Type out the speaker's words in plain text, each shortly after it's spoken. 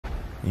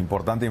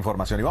Importante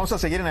información. Y vamos a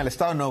seguir en el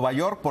estado de Nueva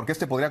York porque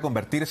este podría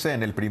convertirse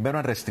en el primero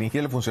en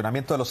restringir el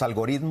funcionamiento de los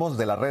algoritmos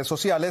de las redes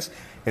sociales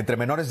entre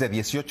menores de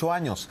 18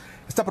 años.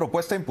 Esta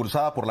propuesta,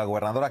 impulsada por la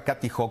gobernadora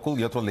Kathy Hochul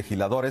y otros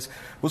legisladores,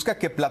 busca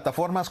que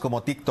plataformas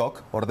como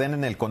TikTok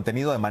ordenen el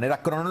contenido de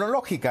manera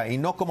cronológica y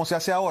no como se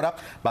hace ahora,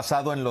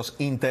 basado en los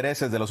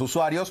intereses de los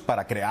usuarios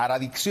para crear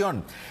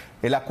adicción.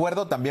 El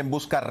acuerdo también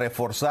busca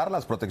reforzar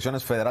las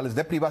protecciones federales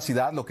de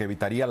privacidad, lo que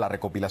evitaría la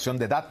recopilación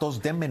de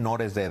datos de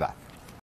menores de edad.